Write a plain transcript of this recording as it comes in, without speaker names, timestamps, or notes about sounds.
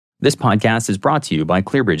This podcast is brought to you by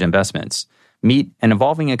ClearBridge Investments. Meet an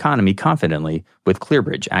evolving economy confidently with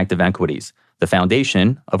ClearBridge Active Equities, the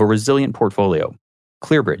foundation of a resilient portfolio.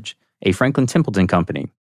 ClearBridge, a Franklin Templeton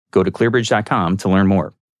company. Go to clearbridge.com to learn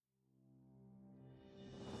more.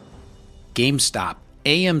 GameStop,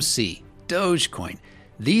 AMC, Dogecoin.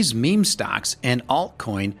 These meme stocks and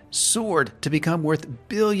altcoin soared to become worth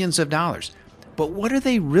billions of dollars. But what are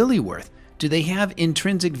they really worth? Do they have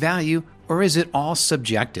intrinsic value, or is it all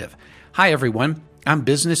subjective? Hi, everyone. I'm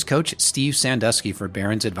business coach Steve Sandusky for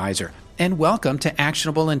Barron's Advisor, and welcome to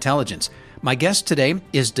Actionable Intelligence. My guest today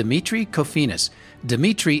is Dimitri Kofinas.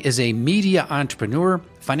 Dimitri is a media entrepreneur,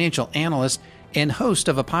 financial analyst, and host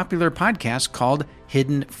of a popular podcast called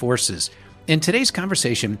Hidden Forces. In today's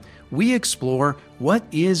conversation, we explore what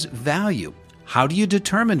is value, how do you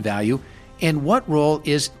determine value, and what role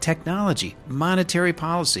is technology, monetary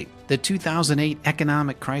policy, the 2008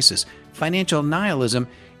 economic crisis, financial nihilism,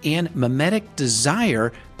 and mimetic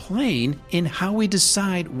desire playing in how we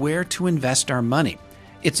decide where to invest our money.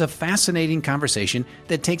 It's a fascinating conversation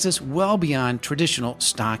that takes us well beyond traditional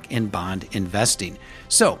stock and bond investing.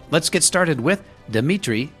 So let's get started with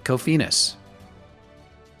Dimitri Kofinas.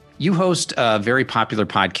 You host a very popular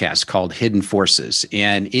podcast called Hidden Forces.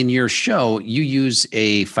 And in your show, you use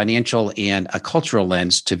a financial and a cultural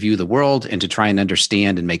lens to view the world and to try and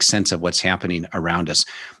understand and make sense of what's happening around us.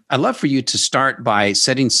 I'd love for you to start by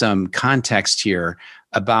setting some context here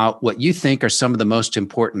about what you think are some of the most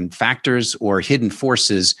important factors or hidden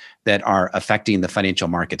forces that are affecting the financial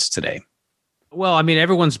markets today. Well, I mean,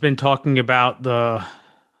 everyone's been talking about the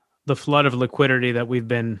flood of liquidity that we've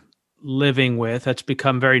been living with. That's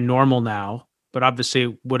become very normal now, but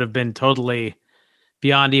obviously would have been totally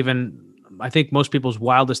beyond even, I think, most people's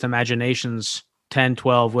wildest imaginations 10,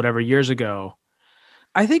 12, whatever years ago.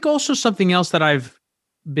 I think also something else that I've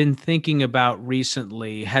been thinking about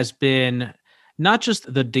recently has been not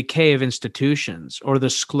just the decay of institutions or the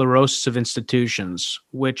sclerosis of institutions,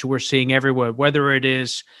 which we're seeing everywhere, whether it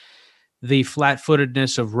is the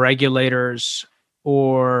flat-footedness of regulators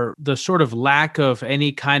or the sort of lack of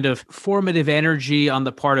any kind of formative energy on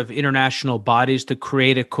the part of international bodies to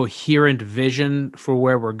create a coherent vision for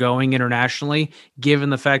where we're going internationally,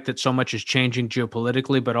 given the fact that so much is changing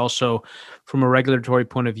geopolitically, but also from a regulatory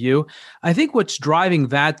point of view. I think what's driving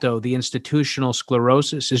that, though, the institutional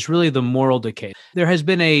sclerosis, is really the moral decay. There has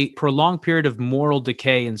been a prolonged period of moral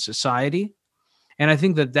decay in society. And I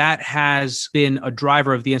think that has been a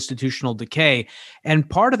driver of the institutional decay. And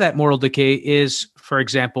part of that moral decay is, for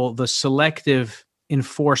example, the selective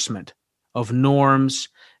enforcement of norms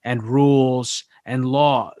and rules and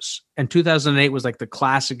laws. And 2008 was like the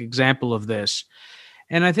classic example of this.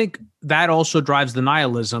 And I think that also drives the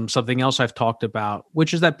nihilism, something else I've talked about,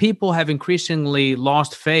 which is that people have increasingly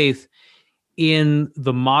lost faith in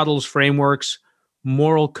the models, frameworks,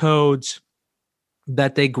 moral codes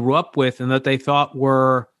that they grew up with and that they thought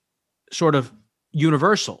were sort of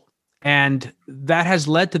universal. And that has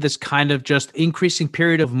led to this kind of just increasing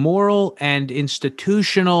period of moral and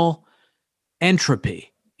institutional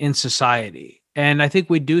entropy in society. And I think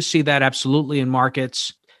we do see that absolutely in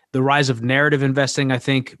markets. The rise of narrative investing, I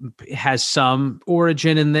think, has some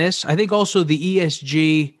origin in this. I think also the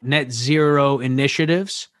ESG net zero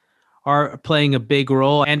initiatives are playing a big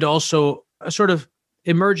role, and also a sort of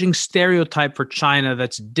emerging stereotype for China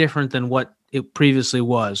that's different than what it previously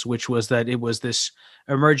was, which was that it was this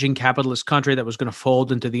emerging capitalist country that was going to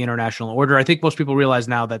fold into the international order. I think most people realize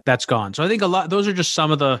now that that's gone. So I think those are just some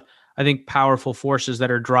of the, I think, powerful forces that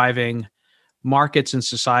are driving markets and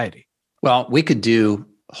society. Well, we could do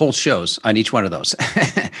whole shows on each one of those.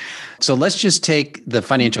 So let's just take the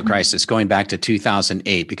financial crisis going back to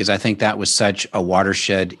 2008, because I think that was such a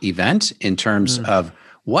watershed event in terms of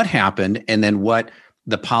what happened and then what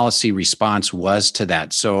the policy response was to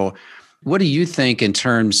that. So what do you think in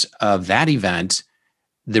terms of that event,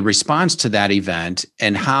 the response to that event,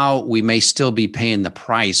 and how we may still be paying the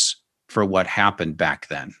price for what happened back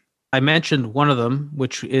then? I mentioned one of them,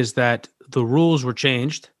 which is that the rules were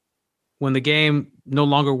changed when the game no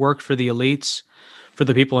longer worked for the elites, for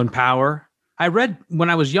the people in power. I read when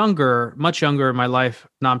I was younger, much younger in my life,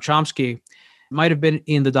 Noam Chomsky, might have been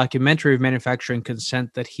in the documentary of Manufacturing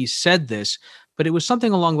Consent that he said this, but it was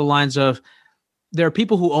something along the lines of, there are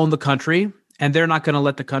people who own the country and they're not going to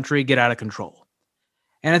let the country get out of control.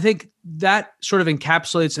 And I think that sort of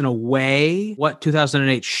encapsulates in a way what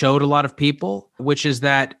 2008 showed a lot of people, which is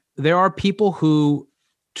that there are people who,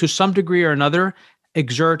 to some degree or another,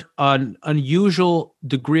 exert an unusual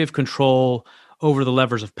degree of control over the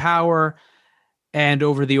levers of power and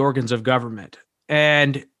over the organs of government.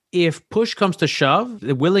 And if push comes to shove,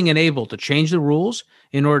 they're willing and able to change the rules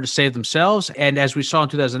in order to save themselves. And as we saw in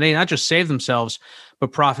 2008, not just save themselves,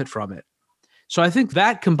 but profit from it. So I think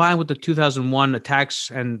that combined with the 2001 attacks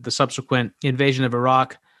and the subsequent invasion of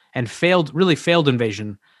Iraq and failed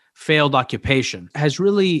invasion, failed occupation, has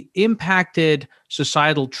really impacted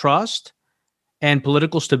societal trust and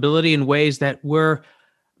political stability in ways that we're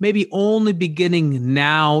maybe only beginning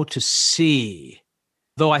now to see,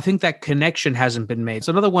 though I think that connection hasn't been made.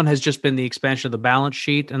 So another one has just been the expansion of the balance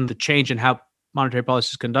sheet and the change in how monetary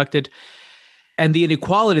policy is conducted and the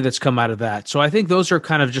inequality that's come out of that. So I think those are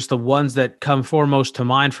kind of just the ones that come foremost to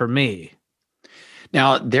mind for me.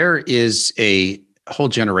 Now, there is a whole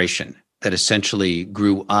generation that essentially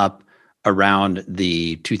grew up around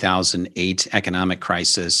the 2008 economic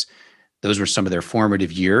crisis. Those were some of their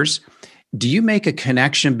formative years. Do you make a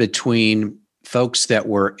connection between folks that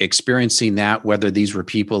were experiencing that, whether these were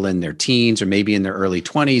people in their teens or maybe in their early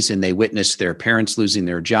 20s, and they witnessed their parents losing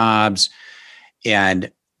their jobs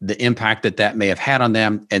and the impact that that may have had on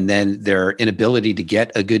them, and then their inability to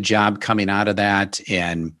get a good job coming out of that,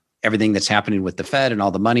 and everything that's happening with the Fed and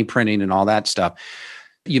all the money printing and all that stuff?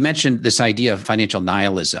 You mentioned this idea of financial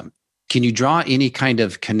nihilism. Can you draw any kind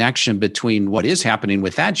of connection between what is happening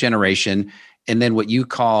with that generation and then what you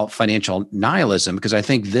call financial nihilism? Because I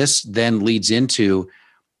think this then leads into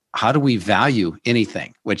how do we value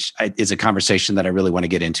anything, which is a conversation that I really want to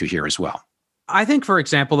get into here as well. I think, for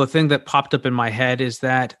example, the thing that popped up in my head is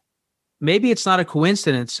that maybe it's not a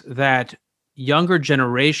coincidence that younger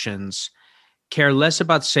generations care less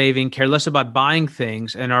about saving, care less about buying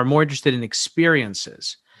things, and are more interested in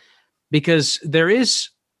experiences. Because there is,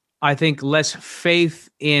 I think, less faith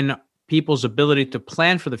in people's ability to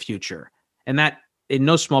plan for the future. And that, in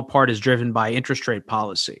no small part, is driven by interest rate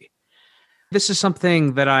policy. This is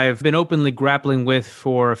something that I've been openly grappling with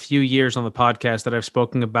for a few years on the podcast that I've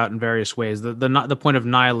spoken about in various ways, the point of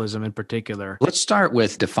nihilism in particular. Let's start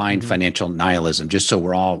with defined financial nihilism, just so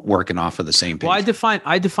we're all working off of the same page. Well,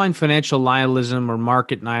 I define financial nihilism or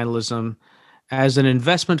market nihilism as an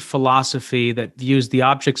investment philosophy that views the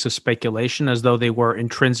objects of speculation as though they were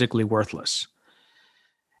intrinsically worthless.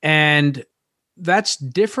 And that's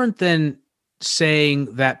different than saying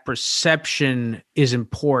that perception is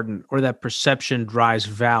important or that perception drives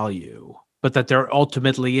value, but that there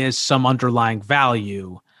ultimately is some underlying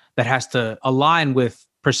value that has to align with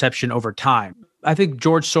perception over time. I think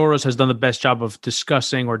George Soros has done the best job of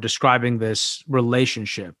discussing or describing this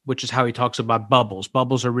relationship, which is how he talks about bubbles.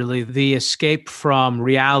 Bubbles are really the escape from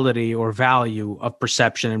reality or value of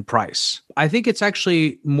perception and price. I think it's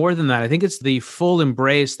actually more than that. I think it's the full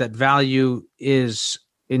embrace that value is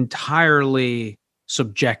entirely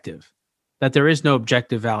subjective, that there is no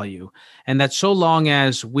objective value, and that so long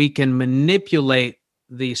as we can manipulate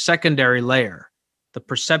the secondary layer, the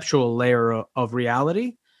perceptual layer of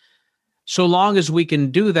reality, so long as we can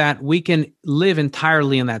do that, we can live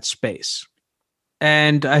entirely in that space.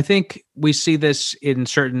 And I think we see this in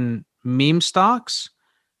certain meme stocks.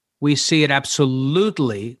 We see it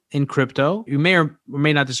absolutely in crypto. You may or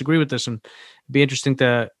may not disagree with this, and it'd be interesting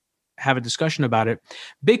to have a discussion about it.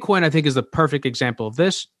 Bitcoin, I think, is the perfect example of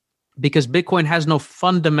this because Bitcoin has no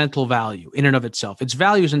fundamental value in and of itself. Its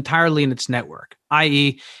value is entirely in its network,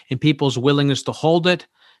 i.e., in people's willingness to hold it,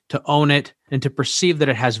 to own it, and to perceive that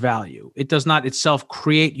it has value. It does not itself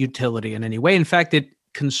create utility in any way. In fact, it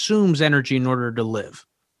consumes energy in order to live,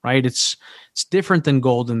 right? It's different than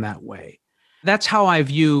gold in that way. That's how I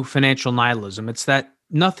view financial nihilism. It's that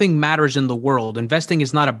nothing matters in the world. Investing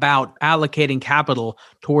is not about allocating capital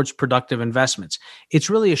towards productive investments. It's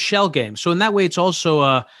really a shell game. So in that way, it's also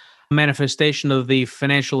a manifestation of the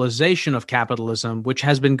financialization of capitalism, which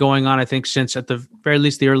has been going on, I think, since at the very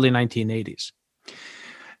least the early 1980s.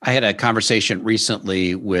 I had a conversation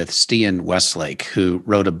recently with Stian Westlake, who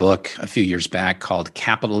wrote a book a few years back called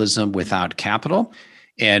Capitalism Without Capital.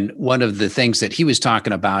 And one of the things that he was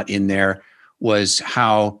talking about in there was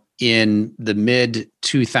how in the mid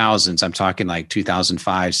 2000s, I'm talking like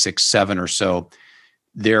 2005, 6, 7 or so,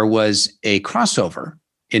 there was a crossover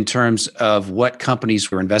in terms of what companies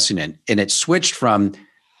were investing in. And it switched from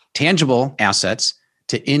tangible assets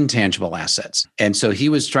to intangible assets. And so he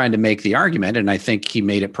was trying to make the argument, and I think he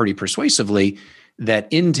made it pretty persuasively,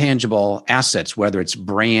 that intangible assets, whether it's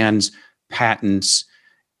brands, patents,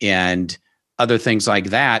 and other things like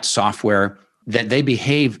that, software, that they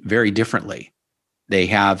behave very differently. They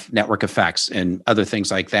have network effects and other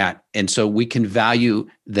things like that. And so we can value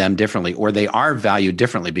them differently, or they are valued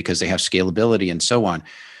differently because they have scalability and so on.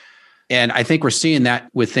 And I think we're seeing that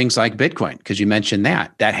with things like Bitcoin, because you mentioned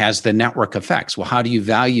that has the network effects. Well, how do you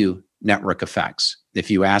value network effects. If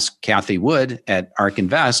you ask Kathy Wood at ARK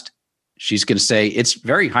Invest, she's going to say it's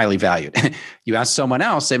very highly valued. You ask someone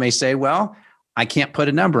else, they may say, well, I can't put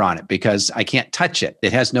a number on it because I can't touch it.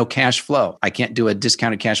 It has no cash flow. I can't do a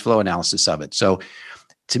discounted cash flow analysis of it. So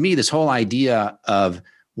to me, this whole idea of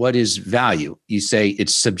what is value, you say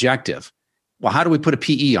it's subjective. Well, how do we put a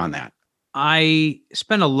PE on that? I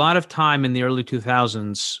spent a lot of time in the early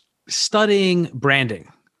 2000s studying branding,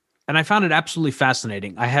 and I found it absolutely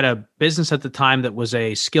fascinating. I had a business at the time that was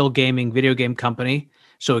a skill gaming video game company,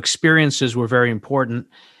 so experiences were very important.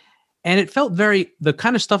 And it felt the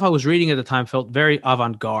kind of stuff I was reading at the time felt very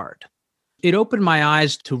avant-garde. It opened my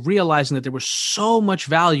eyes to realizing that there was so much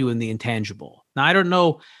value in the intangible. Now, I don't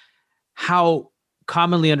know how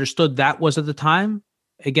commonly understood that was at the time.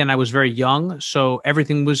 Again, I was very young, so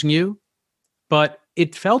everything was new. But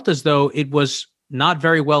it felt as though it was not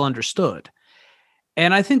very well understood.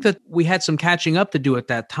 And I think that we had some catching up to do at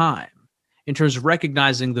that time in terms of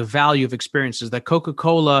recognizing the value of experiences, that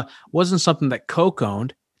Coca-Cola wasn't something that Coke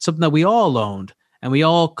owned, it's something that we all owned, and we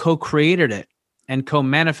all co-created it and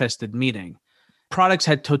co-manifested meaning. Products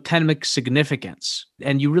had totemic significance,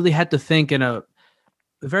 and you really had to think in a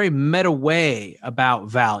very meta way about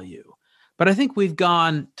value. But I think we've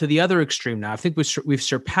gone to the other extreme now. I think we've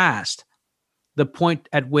surpassed the point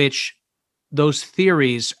at which those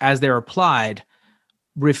theories, as they're applied,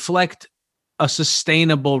 reflect a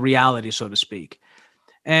sustainable reality, so to speak.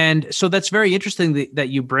 And so that's very interesting that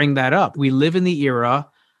you bring that up. We live in the era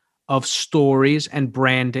of stories and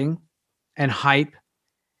branding and hype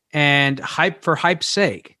for hype's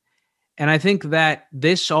sake. And I think that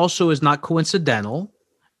this also is not coincidental,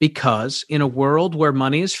 because in a world where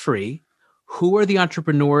money is free, who are the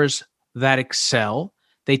entrepreneurs that excel?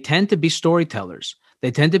 They tend to be storytellers.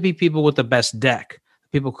 They tend to be people with the best deck.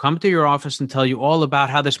 People come to your office and tell you all about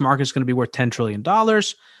how this market is going to be worth $10 trillion.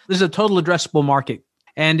 This is a total addressable market.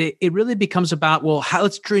 And it really becomes about, well,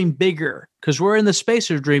 let's dream bigger, because we're in the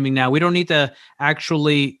space of dreaming now. We don't need to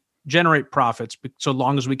actually generate profits so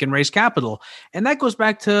long as we can raise capital. And that goes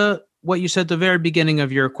back to what you said at the very beginning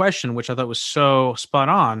of your question, which I thought was so spot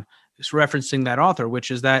on, is referencing that author,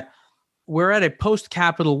 which is that we're at a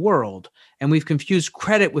post-capital world, and we've confused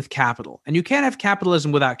credit with capital. And you can't have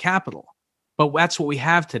capitalism without capital, but that's what we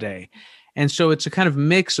have today. And so it's a kind of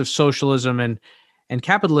mix of socialism and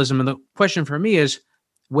capitalism. And the question for me is,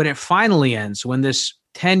 when it finally ends, when this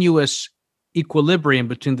tenuous equilibrium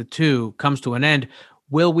between the two comes to an end,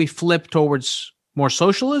 will we flip towards more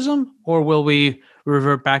socialism, or will we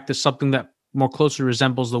revert back to something that more closely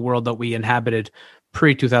resembles the world that we inhabited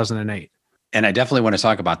pre-2008? And I definitely want to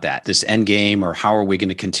talk about that, this end game, or how are we going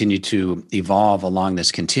to continue to evolve along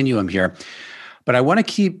this continuum here. But I want to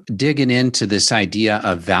keep digging into this idea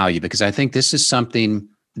of value, because I think this is something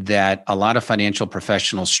that a lot of financial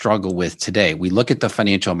professionals struggle with today. We look at the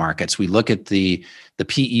financial markets. We look at the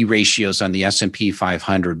PE ratios on the S&P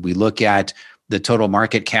 500. We look at the total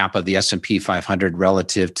market cap of the S&P 500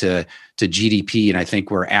 relative to GDP, and I think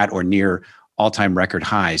we're at or near all-time record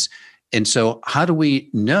highs. And so how do we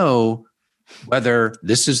know whether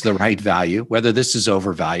this is the right value, whether this is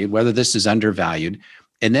overvalued, whether this is undervalued?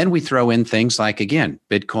 And then we throw in things like, again,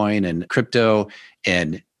 Bitcoin and crypto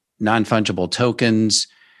and non-fungible tokens,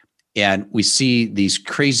 and we see these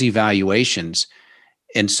crazy valuations.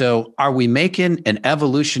 And so are we making an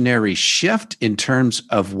evolutionary shift in terms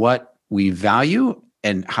of what we value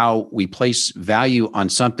and how we place value on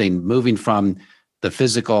something, moving from the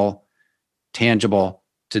physical, tangible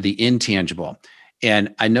to the intangible?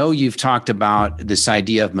 And I know you've talked about this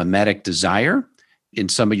idea of mimetic desire in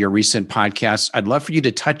some of your recent podcasts. I'd love for you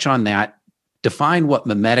to touch on that, define what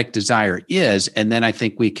mimetic desire is, and then I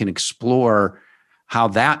think we can explore how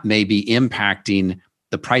that may be impacting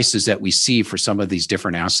the prices that we see for some of these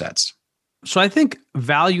different assets. So I think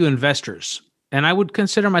value investors, and I would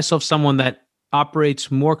consider myself someone that operates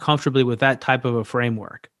more comfortably with that type of a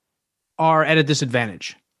framework, are at a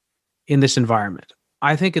disadvantage in this environment.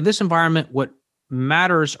 I think in this environment, what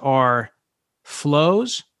matters are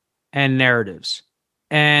flows and narratives.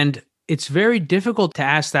 And it's very difficult to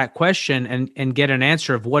ask that question and get an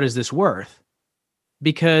answer of what is this worth,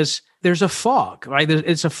 because there's a fog, right?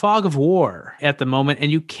 It's a fog of war at the moment,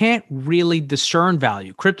 and you can't really discern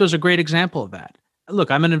value. Crypto is a great example of that.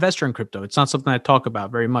 Look, I'm an investor in crypto. It's not something I talk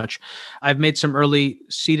about very much. I've made some early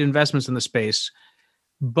seed investments in the space,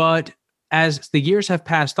 but as the years have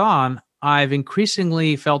passed on, I've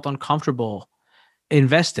increasingly felt uncomfortable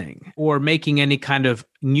investing or making any kind of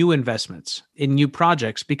new investments in new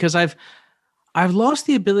projects, because I've lost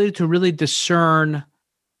the ability to really discern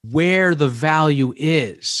where the value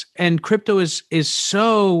is. And crypto is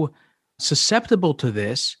so susceptible to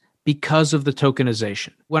this because of the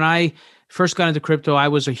tokenization. When I first got into crypto, I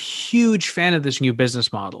was a huge fan of this new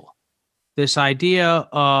business model. This idea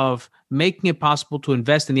of making it possible to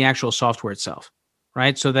invest in the actual software itself,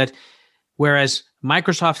 right? So that whereas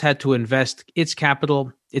Microsoft had to invest its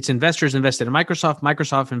capital, its investors invested in Microsoft,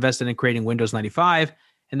 Microsoft invested in creating Windows 95,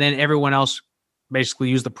 and then everyone else basically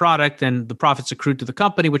used the product and the profits accrued to the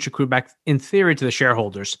company, which accrued back in theory to the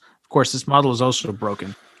shareholders. Of course, this model is also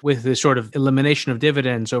broken with this sort of elimination of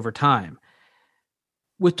dividends over time.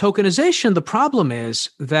 With tokenization, the problem is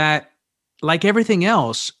that, like everything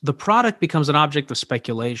else, the product becomes an object of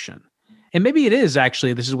speculation. And maybe it is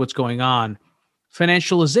actually, this is what's going on.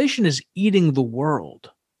 Financialization is eating the world,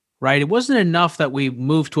 right? It wasn't enough that we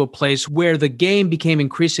moved to a place where the game became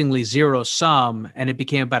increasingly zero sum and it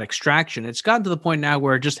became about extraction. It's gotten to the point now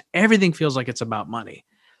where just everything feels like it's about money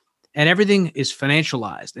and everything is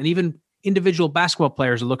financialized. And even individual basketball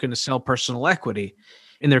players are looking to sell personal equity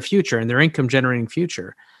in their future, in their income generating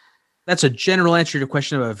future. That's a general answer to your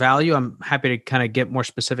question about value. I'm happy to kind of get more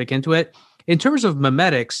specific into it. In terms of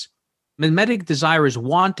memetics, mimetic desire is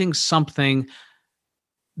wanting something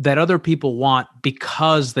that other people want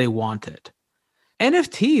because they want it.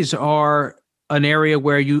 NFTs are an area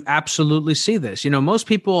where you absolutely see this. Most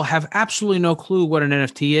people have absolutely no clue what an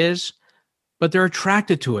NFT is, but they're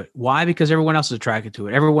attracted to it. Why? Because everyone else is attracted to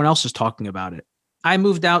it. Everyone else is talking about it. I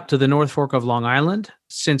moved out to the North Fork of Long Island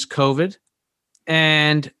since COVID,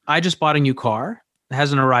 and I just bought a new car. It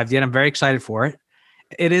hasn't arrived yet. I'm very excited for it.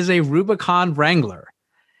 It is a Rubicon Wrangler.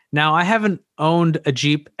 Now, I haven't owned a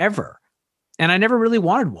Jeep ever, and I never really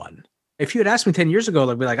wanted one. If you had asked me 10 years ago,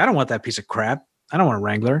 I'd be like, I don't want that piece of crap. I don't want a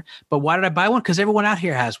Wrangler. But why did I buy one? Because everyone out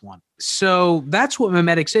here has one. So that's what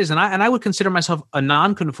memetics is. And I would consider myself a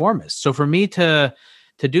nonconformist. So for me to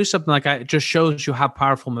do something like that, it just shows you how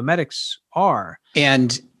powerful memetics are.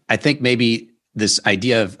 And I think maybe this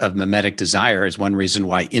idea of mimetic desire is one reason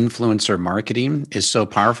why influencer marketing is so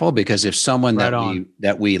powerful, because if someone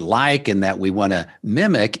that we like and that we want to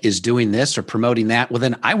mimic is doing this or promoting that, well,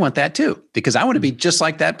 then I want that too, because I want to be just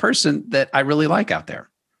like that person that I really like out there.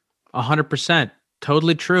 100%.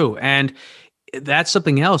 Totally true. And that's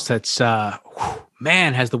something else that's,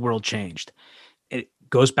 man, has the world changed. It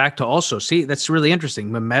goes back to also, see, that's really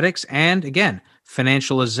interesting. Memetics and, again,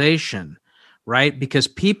 financialization, right? Because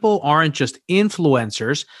people aren't just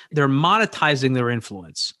influencers, they're monetizing their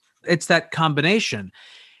influence. It's that combination.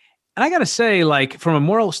 And I got to say, like, from a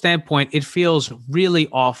moral standpoint, it feels really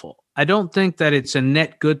awful. I don't think that it's a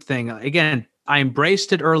net good thing. Again, I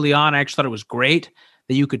embraced it early on. I actually thought it was great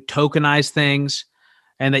that you could tokenize things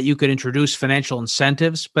and that you could introduce financial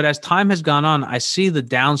incentives. But as time has gone on, I see the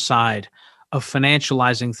downside of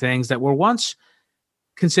financializing things that were once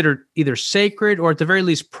considered either sacred or at the very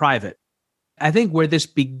least private. I think where this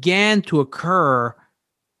began to occur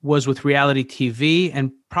was with reality TV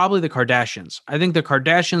and probably the Kardashians. I think the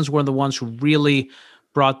Kardashians were the ones who really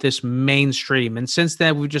brought this mainstream. And since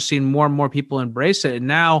then, we've just seen more and more people embrace it. And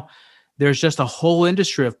now there's just a whole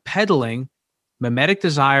industry of peddling mimetic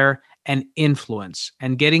desire and influence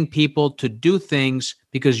and getting people to do things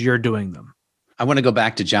because you're doing them. I want to go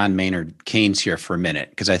back to John Maynard Keynes here for a minute,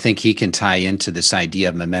 because I think he can tie into this idea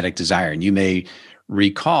of mimetic desire. And you may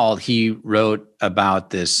recall he wrote about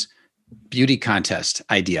this beauty contest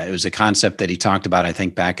idea. It was a concept that he talked about, I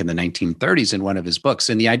think, back in the 1930s in one of his books.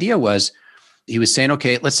 And the idea was, he was saying,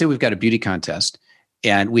 okay, let's say we've got a beauty contest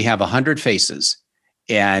and we have 100 faces.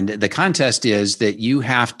 And the contest is that you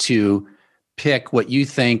have to pick what you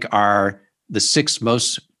think are the 6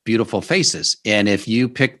 most beautiful faces. And if you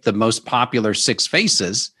pick the most popular 6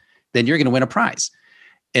 faces, then you're going to win a prize.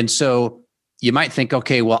 And so you might think,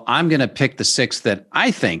 okay, well, I'm going to pick the 6 that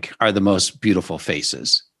I think are the most beautiful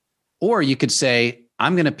faces. Or you could say,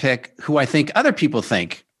 I'm going to pick who I think other people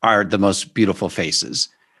think are the most beautiful faces.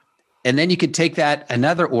 And then you could take that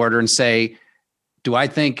another order and say, do I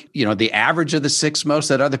think, the average of the 6 most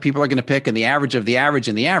that other people are going to pick, and the average of the average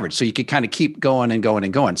and the average? So you could kind of keep going and going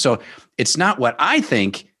and going. So it's not what I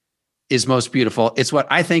think is most beautiful. It's what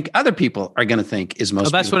I think other people are going to think is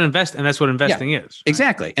most beautiful. That's what investing is. Right?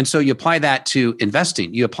 Exactly. And so you apply that to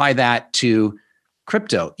investing. You apply that to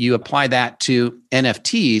crypto. You apply that to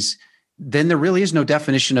NFTs. Then there really is no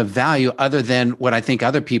definition of value other than what I think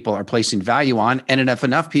other people are placing value on. And if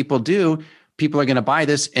enough people do, people are going to buy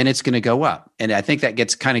this and it's going to go up. And I think that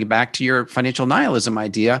gets kind of back to your financial nihilism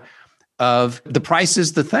idea of the price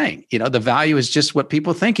is the thing. The value is just what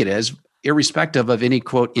people think it is, irrespective of any,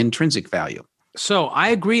 quote, intrinsic value. So I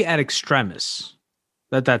agree at extremis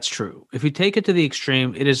that that's true. If you take it to the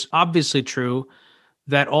extreme, it is obviously true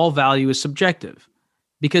that all value is subjective,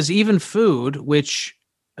 because even food, which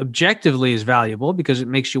objectively is valuable because it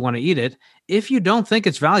makes you want to eat it. If you don't think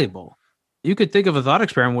it's valuable, you could think of a thought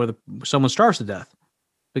experiment where someone starves to death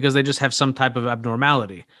because they just have some type of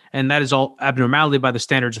abnormality. And that is all abnormality by the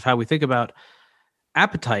standards of how we think about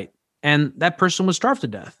appetite. And that person was starved to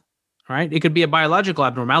death, right? It could be a biological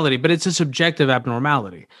abnormality, but it's a subjective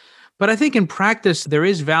abnormality. But I think in practice, there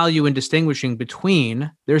is value in distinguishing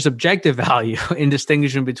between, there's objective value in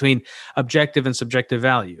distinguishing between objective and subjective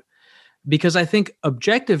value. Because I think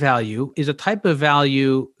objective value is a type of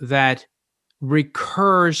value that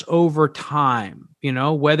recurs over time,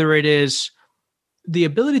 whether it is the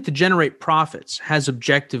ability to generate profits has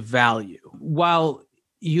objective value. While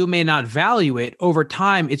you may not value it, over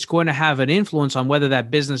time, it's going to have an influence on whether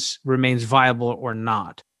that business remains viable or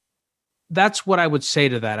not. That's what I would say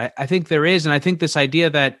to that. I think there is, and I think this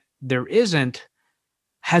idea that there isn't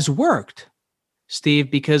has worked,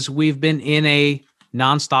 Steve, because we've been in a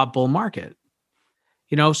nonstop bull market.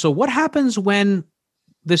 So what happens when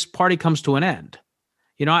this party comes to an end?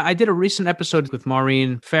 I did a recent episode with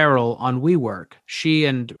Maureen Farrell on WeWork. She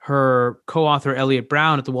and her co-author, Elliot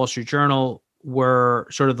Brown at the Wall Street Journal, were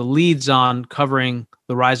sort of the leads on covering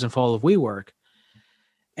the rise and fall of WeWork.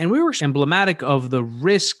 And we were emblematic of the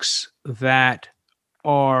risks that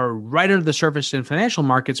are right under the surface in financial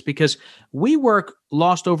markets because WeWork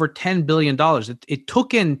lost over $10 billion. It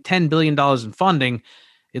took in $10 billion in funding.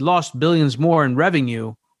 It lost billions more in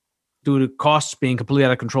revenue due to costs being completely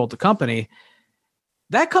out of control at the company.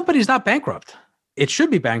 That company is not bankrupt. It should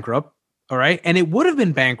be bankrupt, all right? And it would have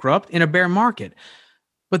been bankrupt in a bear market.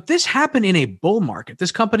 But this happened in a bull market.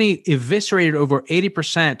 This company eviscerated over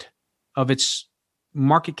 80% of its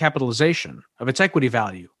market capitalization, of its equity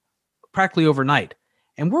value, practically overnight.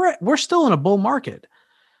 And we're still in a bull market.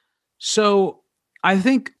 So I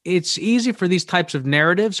think it's easy for these types of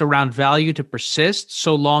narratives around value to persist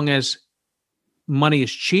so long as money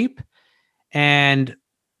is cheap and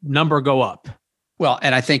number go up. Well,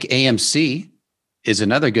 and I think AMC is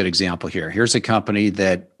another good example here. Here's a company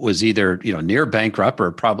that was either, near bankrupt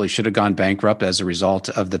or probably should have gone bankrupt as a result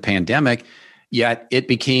of the pandemic, yet it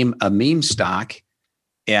became a meme stock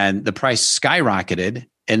and the price skyrocketed.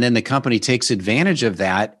 And then the company takes advantage of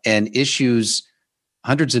that and issues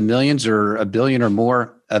hundreds of millions or $1 billion or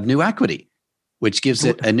more of new equity, which gives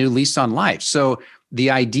it a new lease on life. So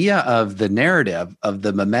the idea of the narrative of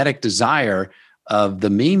the mimetic desire of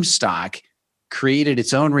the meme stock created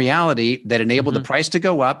its own reality that enabled the price to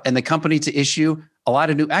go up and the company to issue a lot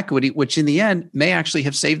of new equity, which in the end may actually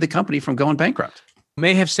have saved the company from going bankrupt.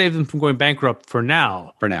 May have saved them from going bankrupt for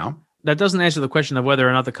now. For now. That doesn't answer the question of whether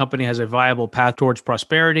or not the company has a viable path towards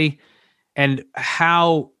prosperity and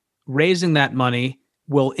how raising that money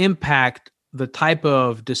will impact the type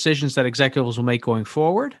of decisions that executives will make going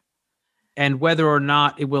forward and whether or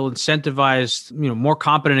not it will incentivize, more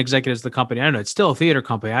competent executives of the company. I don't know. It's still a theater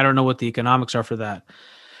company. I don't know what the economics are for that.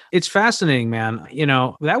 It's fascinating, man.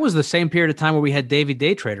 That was the same period of time where we had David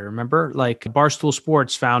Day Trader. Remember, like Barstool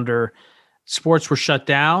Sports founder, sports were shut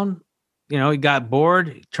down. He got bored,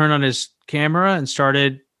 he turned on his camera and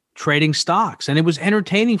started trading stocks, and it was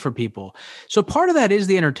entertaining for people. So part of that is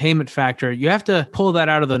the entertainment factor. You have to pull that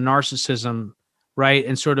out of the narcissism, right?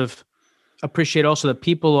 And sort of appreciate also that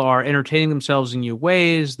people are entertaining themselves in new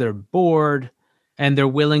ways. They're bored and they're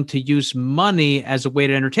willing to use money as a way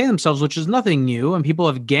to entertain themselves, which is nothing new. And people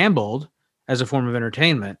have gambled as a form of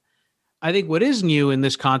entertainment. I think what is new in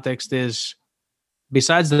this context is,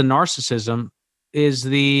 besides the narcissism, is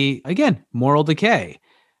the, again, moral decay.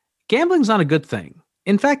 Gambling's not a good thing.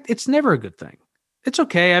 In fact, it's never a good thing. It's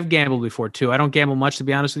okay. I've gambled before too. I don't gamble much, to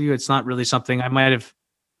be honest with you. It's not really something I might have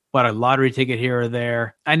bought a lottery ticket here or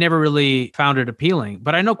there. I never really found it appealing,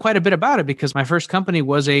 but I know quite a bit about it because my first company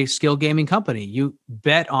was a skill gaming company. You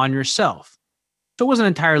bet on yourself. So it wasn't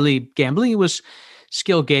entirely gambling. It was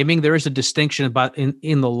skill gaming. There is a distinction about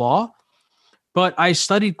in the law, but I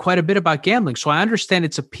studied quite a bit about gambling. So I understand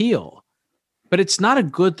its appeal, but it's not a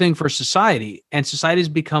good thing for society. And society has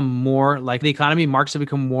become more like the economy. Markets have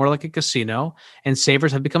become more like a casino, and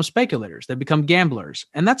savers have become speculators. They've become gamblers.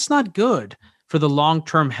 And that's not good for the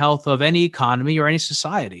long-term health of any economy or any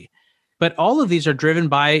society. But all of these are driven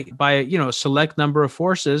by a select number of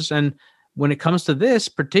forces. And when it comes to this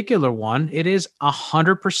particular one, it is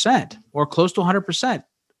 100% or close to 100%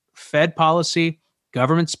 Fed policy,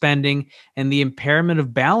 government spending, and the impairment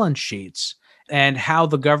of balance sheets, and how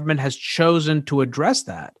the government has chosen to address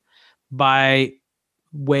that by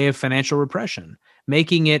way of financial repression,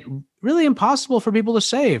 making it really impossible for people to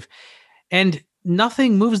save. And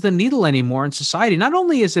nothing moves the needle anymore in society. Not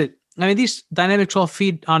only is it, these dynamics all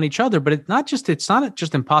feed on each other, but it's not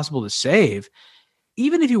just impossible to save.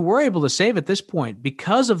 even if you were able to save at this point,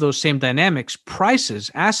 because of those same dynamics,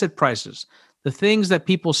 prices, asset prices, the things that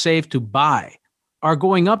people save to buy are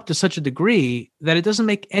going up to such a degree that it doesn't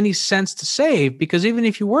make any sense to save, because even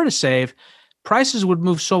if you were to save, prices would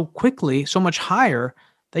move so quickly, so much higher,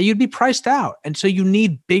 that you'd be priced out. And so you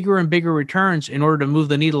need bigger and bigger returns in order to move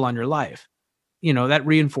the needle on your life. That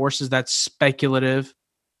reinforces that speculative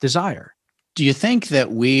desire. Do you think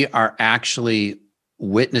that we are actually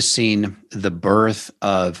witnessing the birth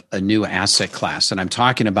of a new asset class? And I'm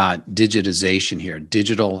talking about digitization here,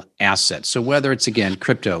 digital assets. So whether it's, again,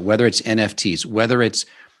 crypto, whether it's NFTs, whether it's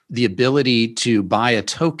the ability to buy a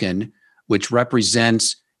token, which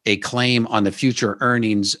represents a claim on the future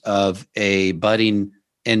earnings of a budding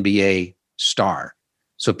NBA star.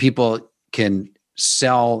 So people can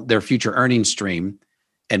sell their future earnings stream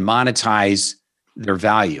and monetize their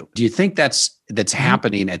value. Do you think that's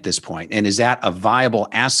happening at this point? And is that a viable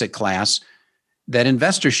asset class that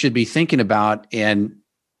investors should be thinking about and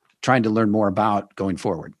trying to learn more about going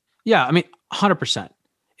forward? Yeah, 100%.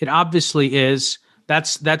 It obviously is.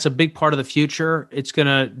 That's a big part of the future. It's going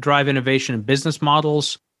to drive innovation in business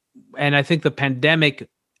models. And I think the pandemic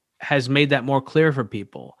has made that more clear for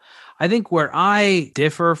people. I think where I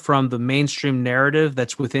differ from the mainstream narrative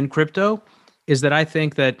that's within crypto is that I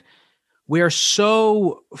think that we are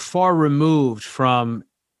so far removed from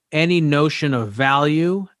any notion of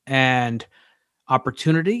value and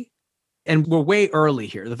opportunity. And we're way early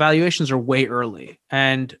here. The valuations are way early.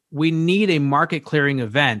 And we need a market clearing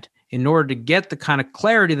event in order to get the kind of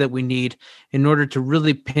clarity that we need in order to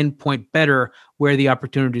really pinpoint better where the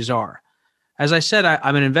opportunities are. As I said,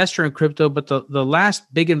 I'm an investor in crypto, but the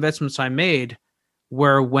last big investments I made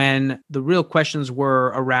were when the real questions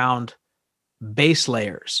were around base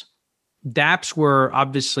layers. dApps were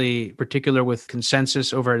obviously particular with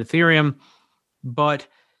consensus over at Ethereum, but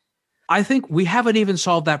I think we haven't even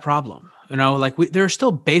solved that problem. There are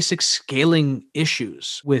still basic scaling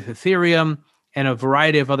issues with Ethereum and a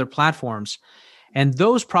variety of other platforms. And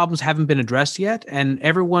those problems haven't been addressed yet. And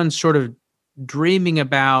everyone's sort of dreaming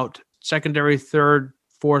about secondary, third,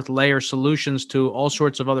 fourth layer solutions to all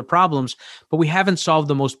sorts of other problems, but we haven't solved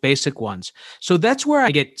the most basic ones. So that's where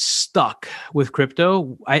I get stuck with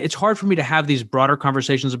crypto. It's hard for me to have these broader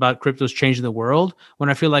conversations about cryptos changing the world when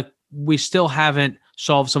I feel like we still haven't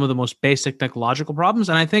solved some of the most basic technological problems.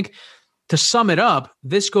 And I think to sum it up,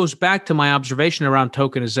 this goes back to my observation around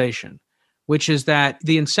tokenization, which is that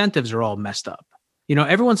the incentives are all messed up.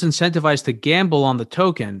 Everyone's incentivized to gamble on the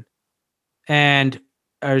token and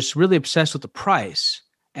is really obsessed with the price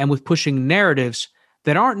and with pushing narratives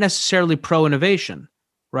that aren't necessarily pro-innovation,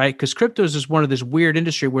 right? Because crypto is just one of this weird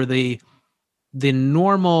industry where the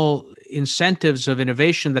normal incentives of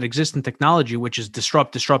innovation that exist in technology, which is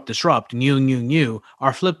disrupt, new,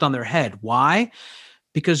 are flipped on their head. Why?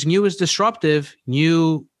 Because new is disruptive.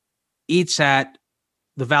 New eats at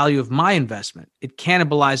the value of my investment. It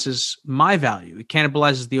cannibalizes my value. It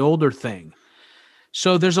cannibalizes the older thing.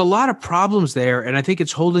 So there's a lot of problems there, and I think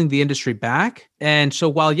it's holding the industry back. And so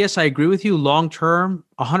while, yes, I agree with you, long-term,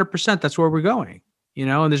 100%, that's where we're going,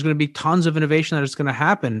 and there's going to be tons of innovation that is going to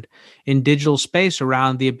happen in digital space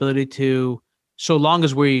around the ability to, so long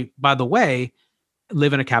as we, by the way,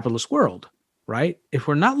 live in a capitalist world, right? If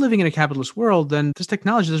we're not living in a capitalist world, then this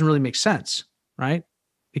technology doesn't really make sense, right?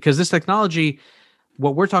 Because this technology,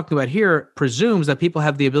 what we're talking about here, presumes that people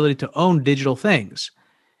have the ability to own digital things.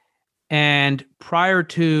 And prior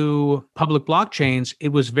to public blockchains, it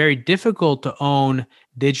was very difficult to own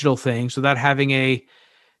digital things without having a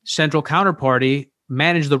central counterparty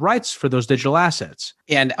manage the rights for those digital assets.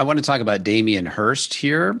 And I want to talk about Damien Hirst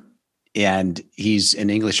here. And he's an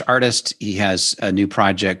English artist. He has a new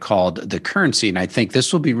project called The Currency. And I think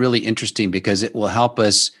this will be really interesting because it will help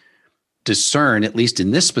us discern, at least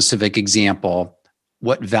in this specific example,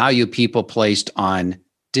 what value people placed on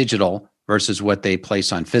digital versus what they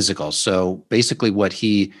place on physical. So basically what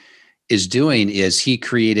he is doing is he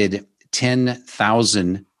created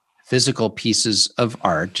 10,000 physical pieces of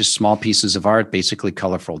art, just small pieces of art, basically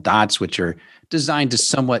colorful dots, which are designed to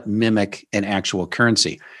somewhat mimic an actual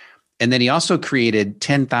currency. And then he also created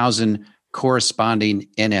 10,000 corresponding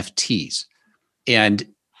NFTs. And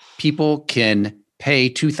people can pay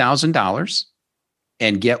 $2,000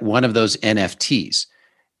 and get one of those NFTs.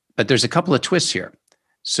 But there's a couple of twists here.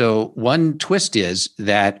 So one twist is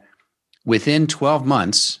that within 12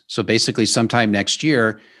 months, so basically sometime next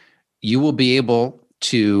year, you will be able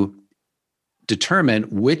to determine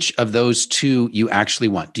which of those two you actually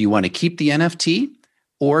want. Do you want to keep the NFT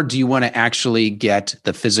or do you want to actually get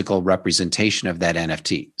the physical representation of that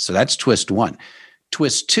NFT? So that's twist one.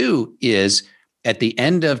 Twist two is at the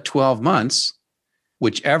end of 12 months,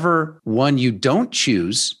 whichever one you don't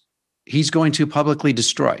choose, he's going to publicly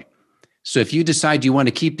destroy. So if you decide you want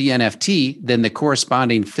to keep the NFT, then the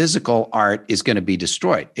corresponding physical art is going to be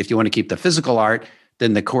destroyed. If you want to keep the physical art,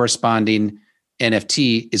 then the corresponding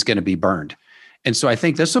NFT is going to be burned. And so I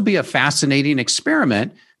think this will be a fascinating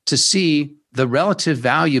experiment to see the relative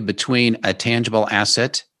value between a tangible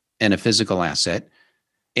asset and a physical asset.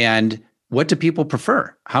 And what do people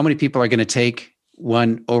prefer? How many people are going to take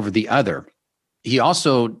one over the other? He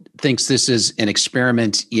also thinks this is an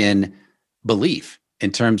experiment in belief,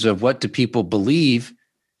 in terms of what do people believe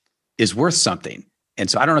is worth something. And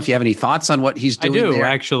so I don't know if you have any thoughts on what he's doing there.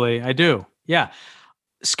 I do. Yeah.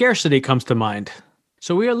 Scarcity comes to mind.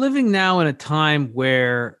 So we are living now in a time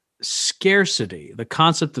where scarcity, the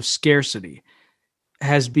concept of scarcity,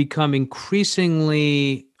 has become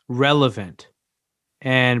increasingly relevant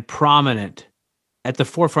and prominent at the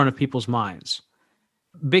forefront of people's minds.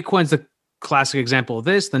 Bitcoin's the classic example of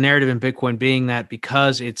this, the narrative in Bitcoin being that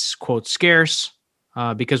because it's, quote, scarce,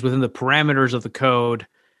 because within the parameters of the code,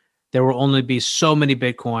 there will only be so many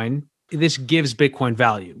Bitcoin. This gives Bitcoin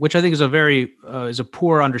value, which I think is a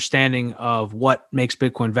poor understanding of what makes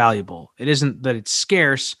Bitcoin valuable. It isn't that it's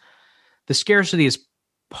scarce. The scarcity is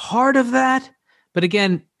part of that. But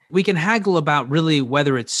again, we can haggle about really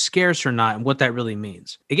whether it's scarce or not and what that really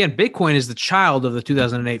means. Again, Bitcoin is the child of the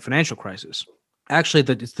 2008 financial crisis. Actually,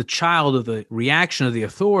 it's the child of the reaction of the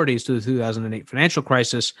authorities to the 2008 financial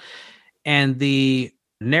crisis. And the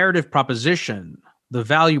narrative proposition, the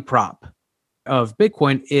value prop of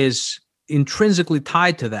Bitcoin is intrinsically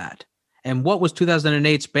tied to that. And what was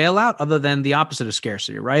 2008's bailout other than the opposite of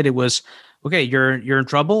scarcity, right? It was, okay, you're in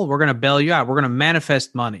trouble. We're going to bail you out. We're going to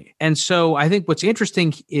manifest money. And so I think what's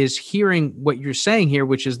interesting is hearing what you're saying here,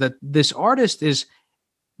 which is that this artist is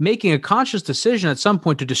making a conscious decision at some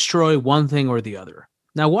point to destroy one thing or the other.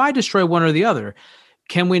 Now, why destroy one or the other?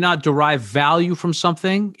 Can we not derive value from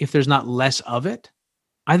something if there's not less of it?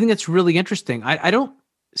 I think that's really interesting. I don't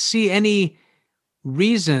see any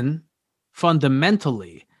reason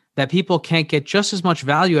fundamentally that people can't get just as much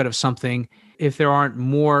value out of something if there aren't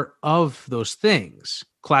more of those things.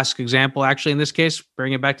 Classic example, actually, in this case,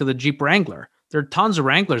 bring it back to the Jeep Wrangler. There are tons of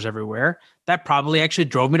Wranglers everywhere. That probably actually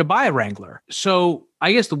drove me to buy a Wrangler. So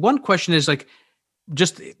I guess the one question is like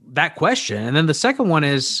just that question. And then the second one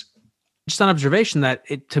is just an observation that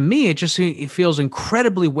it feels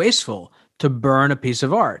incredibly wasteful to burn a piece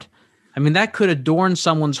of art. I mean, that could adorn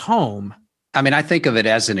someone's home. I mean, I think of it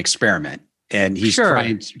as an experiment. And he's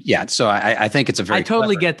trying, so I think it's a very I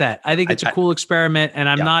totally get that. I think it's a cool experiment, and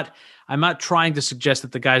I'm not trying to suggest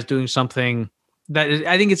that the guy's doing something that is,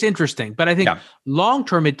 I think it's interesting, but I think long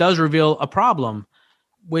term it does reveal a problem,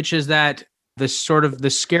 which is that this sort of the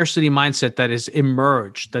scarcity mindset that has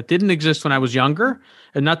emerged that didn't exist when I was younger,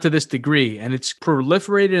 and not to this degree, and it's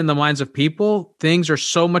proliferated in the minds of people. Things are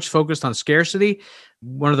so much focused on scarcity.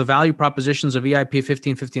 One of the value propositions of EIP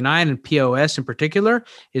 1559 and POS in particular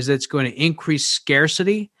is that it's going to increase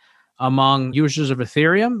scarcity among users of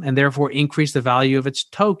Ethereum and therefore increase the value of its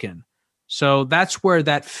token. So that's where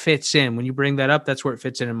that fits in. When you bring that up, that's where it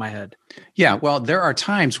fits in my head. Yeah, well, there are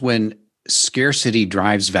times when scarcity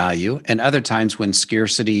drives value and other times when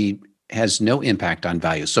scarcity has no impact on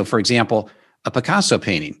value. So for example, a Picasso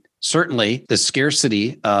painting, certainly the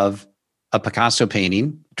scarcity of a Picasso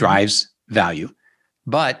painting drives value.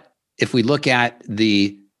 But if we look at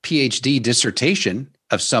the PhD dissertation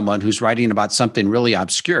of someone who's writing about something really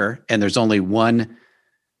obscure, and there's only one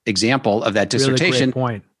example of that dissertation, really great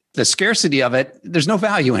point. The scarcity of it, there's no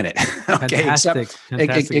value in it. Okay,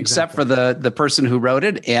 except for the person who wrote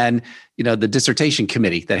it and the dissertation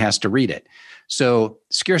committee that has to read it. So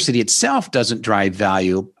scarcity itself doesn't drive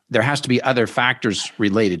value. There has to be other factors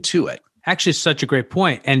related to it. Actually, such a great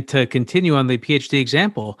point. And to continue on the PhD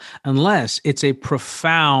example, unless it's a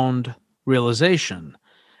profound realization,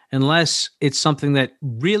 unless it's something that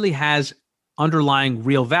really has underlying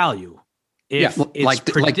real value, if it's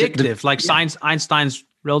predictive, like Einstein's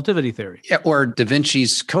relativity theory. Yeah, or Da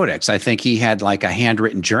Vinci's Codex. I think he had like a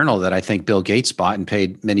handwritten journal that I think Bill Gates bought and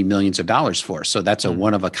paid many millions of dollars for. So that's a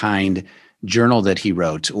one-of-a-kind journal that he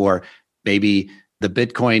wrote. Or maybe the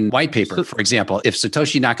Bitcoin white paper, for example, if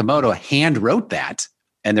Satoshi Nakamoto hand wrote that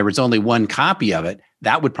and there was only one copy of it,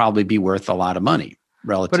 that would probably be worth a lot of money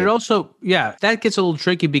relative. But it also, that gets a little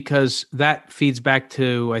tricky because that feeds back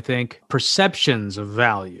to, I think, perceptions of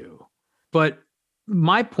value. But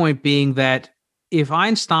my point being that if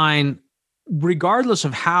Einstein, regardless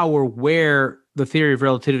of how or where the theory of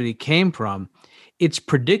relativity came from, its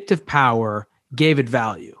predictive power gave it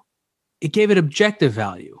value. It gave it objective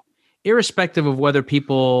value. Irrespective of whether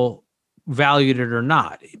people valued it or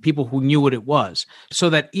not, people who knew what it was. So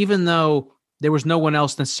that even though there was no one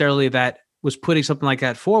else necessarily that was putting something like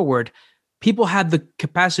that forward, people had the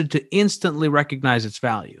capacity to instantly recognize its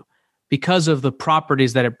value because of the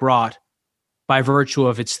properties that it brought by virtue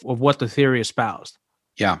of what the theory espoused.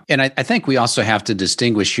 Yeah. And I think we also have to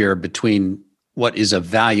distinguish here between what is of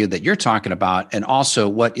value that you're talking about and also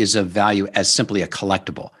what is of value as simply a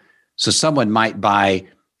collectible. So someone might buy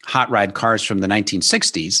hot rod cars from the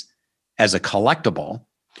 1960s as a collectible,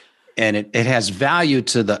 and it has value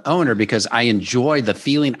to the owner because I enjoy the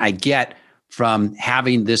feeling I get from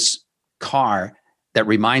having this car that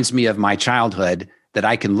reminds me of my childhood that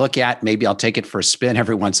I can look at. Maybe I'll take it for a spin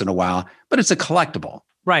every once in a while, but it's a collectible.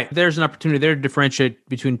 Right. There's an opportunity there to differentiate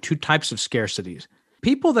between two types of scarcities.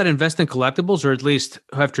 People that invest in collectibles, or at least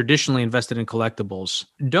who have traditionally invested in collectibles,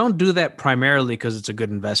 don't do that primarily because it's a good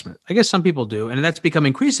investment. I guess some people do, and that's become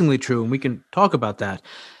increasingly true, and we can talk about that.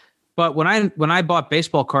 But when I bought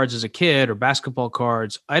baseball cards as a kid or basketball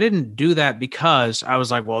cards, I didn't do that because I was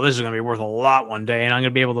like, well, this is going to be worth a lot one day, and I'm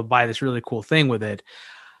going to be able to buy this really cool thing with it.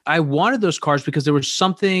 I wanted those cards because there was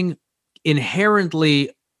something inherently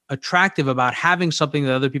attractive about having something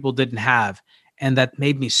that other people didn't have. And that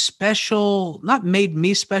made me special, not made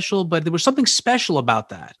me special, but there was something special about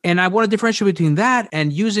that. And I want to differentiate between that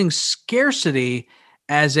and using scarcity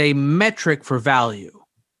as a metric for value,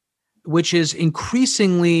 which is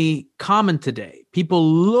increasingly common today. People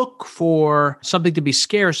look for something to be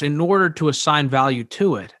scarce in order to assign value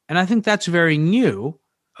to it. And I think that's very new,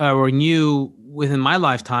 or new within my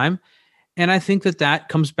lifetime. And I think that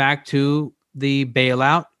comes back to the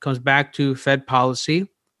bailout, comes back to Fed policy.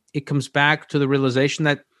 It comes back to the realization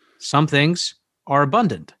that some things are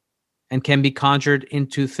abundant and can be conjured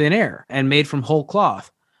into thin air and made from whole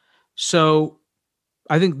cloth. So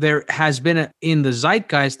I think there has been in the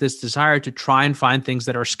zeitgeist this desire to try and find things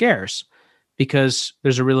that are scarce because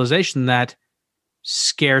there's a realization that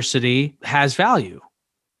scarcity has value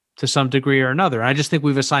to some degree or another. I just think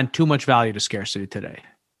we've assigned too much value to scarcity today.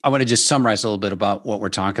 I want to just summarize a little bit about what we're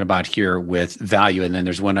talking about here with value. And then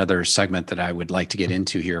there's one other segment that I would like to get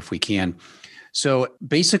into here if we can. So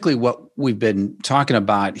basically what we've been talking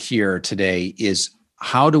about here today is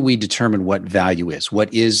how do we determine what value is?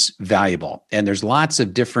 What is valuable? And there's lots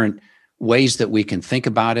of different ways that we can think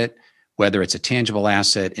about it, whether it's a tangible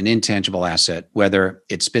asset, an intangible asset, whether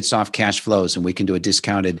it spits off cash flows and we can do a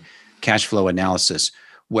discounted cash flow analysis,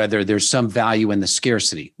 whether there's some value in the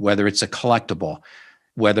scarcity, whether it's a collectible,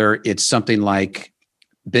 whether it's something like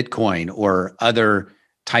Bitcoin or other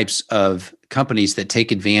types of companies that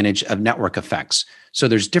take advantage of network effects. So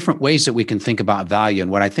there's different ways that we can think about value.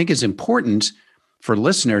 And what I think is important for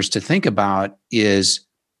listeners to think about is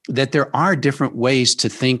that there are different ways to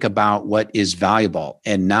think about what is valuable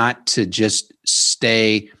and not to just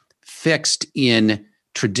stay fixed in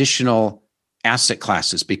traditional asset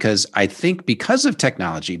classes. Because I think because of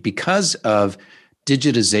technology, because of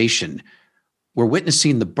digitization, we're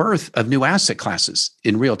witnessing the birth of new asset classes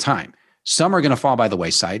in real time. Some are going to fall by the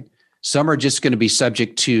wayside. Some are just going to be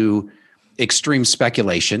subject to extreme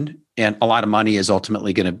speculation, and a lot of money is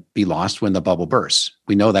ultimately going to be lost when the bubble bursts.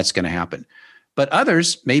 We know that's going to happen. But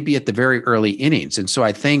others may be at the very early innings. And so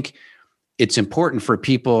I think it's important for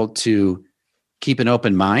people to keep an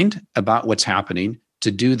open mind about what's happening, to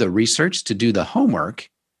do the research, to do the homework,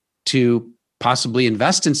 to possibly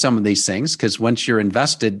invest in some of these things, because once you're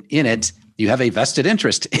invested in it, you have a vested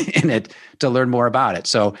interest in it to learn more about it.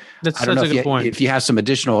 So I don't know if you have some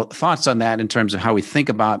additional thoughts on that in terms of how we think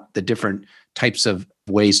about the different types of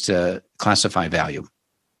ways to classify value.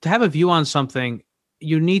 To have a view on something,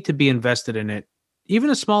 you need to be invested in it, even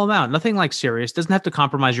a small amount, nothing like serious, doesn't have to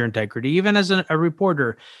compromise your integrity. Even as a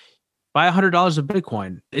reporter, buy $100 of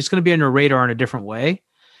Bitcoin. It's going to be on your radar in a different way.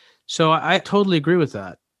 So I totally agree with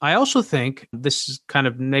that. I also think this is kind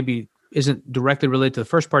of maybe isn't directly related to the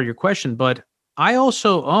first part of your question, but I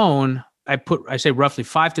also own, I say roughly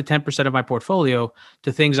 5 to 10% of my portfolio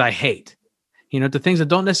to things I hate, to things that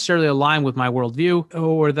don't necessarily align with my worldview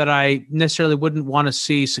or that I necessarily wouldn't want to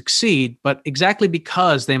see succeed, but exactly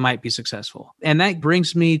because they might be successful. And that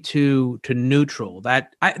brings me to neutral.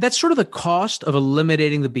 That's sort of the cost of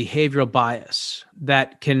eliminating the behavioral bias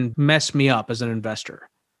that can mess me up as an investor.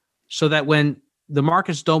 So that when the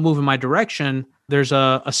markets don't move in my direction, there's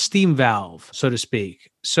a steam valve, so to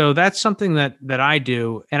speak. So that's something that I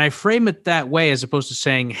do. And I frame it that way as opposed to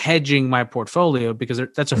saying hedging my portfolio, because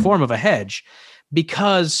that's a form of a hedge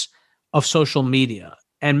because of social media.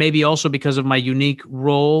 And maybe also because of my unique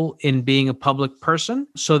role in being a public person,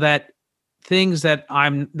 so that things that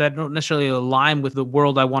don't necessarily align with the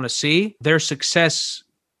world I want to see, their success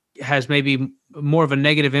has maybe more of a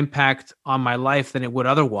negative impact on my life than it would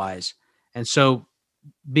otherwise. And so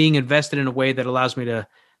being invested in a way that allows me to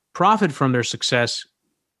profit from their success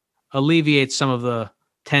alleviates some of the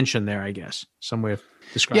tension there, I guess, some way of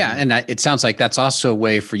describing it. And it sounds like that's also a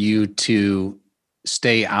way for you to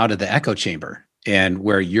stay out of the echo chamber, and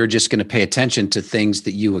where you're just going to pay attention to things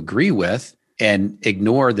that you agree with and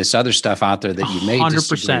ignore this other stuff out there that you may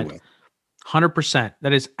disagree with. 100%.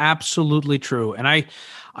 That is absolutely true. And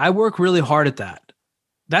I work really hard at that.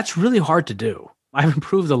 That's really hard to do. I've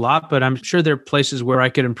improved a lot, but I'm sure there are places where I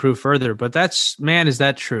could improve further. But is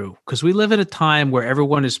that true? Because we live at a time where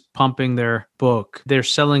everyone is pumping their book. They're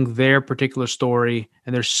selling their particular story,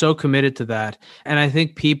 and they're so committed to that. And I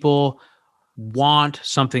think people want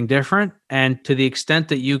something different. And to the extent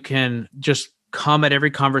that you can just come at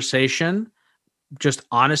every conversation just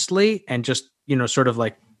honestly and just, sort of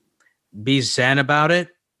like be zen about it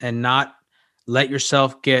and not let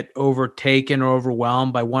yourself get overtaken or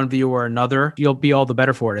overwhelmed by one view or another, you'll be all the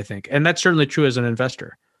better for it, I think. And that's certainly true as an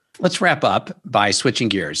investor. Let's wrap up by switching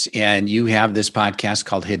gears. And you have this podcast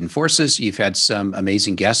called Hidden Forces. You've had some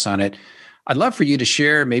amazing guests on it. I'd love for you to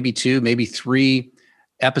share maybe 2, maybe 3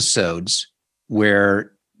 episodes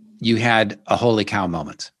where you had a holy cow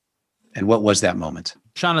moment. And what was that moment?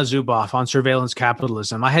 Shana Zuboff on surveillance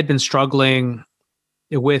capitalism. I had been struggling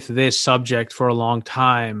with this subject for a long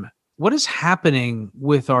time. What is happening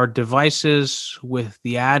with our devices, with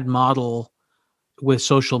the ad model, with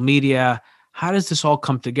social media? How does this all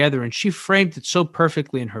come together? And she framed it so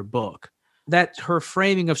perfectly in her book. That her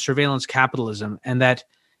framing of surveillance capitalism, and that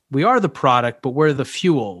we are the product, but we're the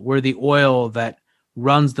fuel, we're the oil that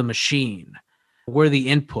runs the machine, we're the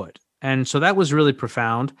input. And so that was really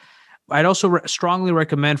profound. I'd also strongly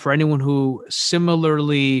recommend for anyone who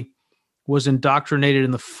similarly was indoctrinated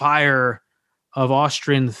in the fire of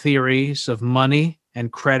Austrian theories of money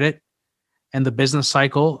and credit and the business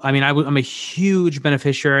cycle. I mean, I'm a huge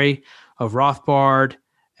beneficiary of Rothbard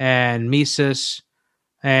and Mises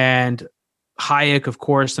and Hayek, of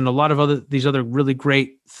course, and a lot of these other really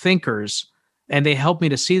great thinkers. And they helped me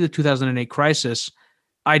to see the 2008 crisis.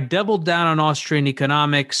 I doubled down on Austrian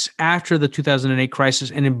economics after the 2008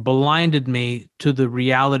 crisis, and it blinded me to the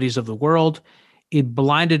realities of the world. It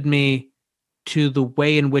blinded me to the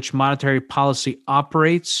way in which monetary policy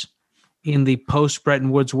operates in the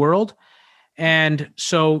post-Bretton Woods world. And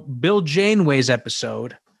so Bill Janeway's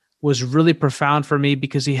episode was really profound for me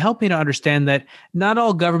because he helped me to understand that not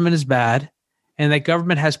all government is bad, and that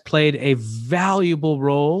government has played a valuable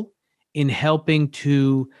role in helping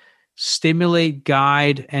to stimulate,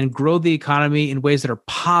 guide, and grow the economy in ways that are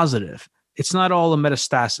positive. It's not all a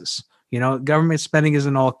metastasis. Government spending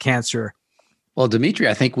isn't all cancer. Well, Dimitri,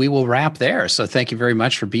 I think we will wrap there. So thank you very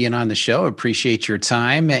much for being on the show. Appreciate your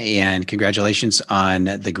time, and congratulations on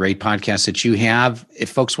the great podcast that you have. If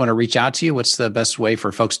folks want to reach out to you, what's the best way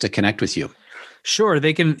for folks to connect with you? Sure.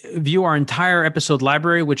 They can view our entire episode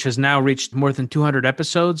library, which has now reached more than 200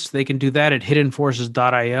 episodes. They can do that at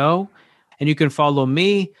hiddenforces.io. And you can follow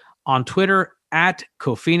me on Twitter at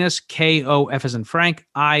Kofinas, K-O-F as in Frank,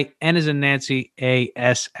 I-N as in Nancy,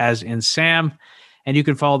 A-S as in Sam. And you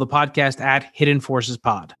can follow the podcast at Hidden Forces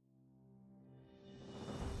Pod.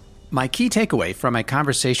 My key takeaway from my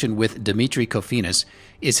conversation with Dimitri Kofinas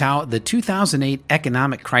is how the 2008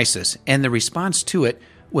 economic crisis and the response to it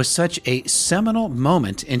was such a seminal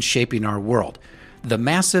moment in shaping our world. The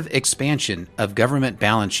massive expansion of government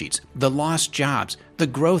balance sheets, the lost jobs, the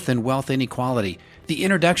growth in wealth inequality, the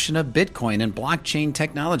introduction of Bitcoin and blockchain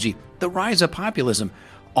technology, the rise of populism,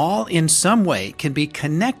 all in some way can be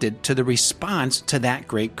connected to the response to that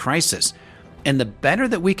great crisis. And the better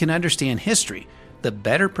that we can understand history, the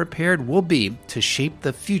better prepared we'll be to shape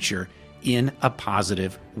the future in a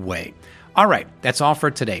positive way. All right, that's all for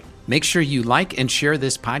today. Make sure you like and share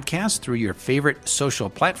this podcast through your favorite social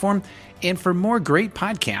platform. And for more great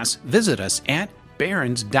podcasts, visit us at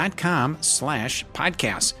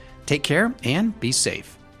barons.com/podcasts. Take care and be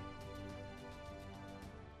safe.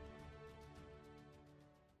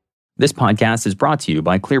 This podcast is brought to you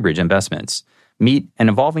by ClearBridge Investments. Meet an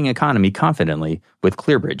evolving economy confidently with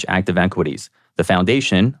ClearBridge Active Equities, the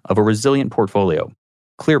foundation of a resilient portfolio.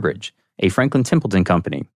 ClearBridge, a Franklin Templeton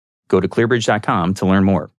company. Go to clearbridge.com to learn more.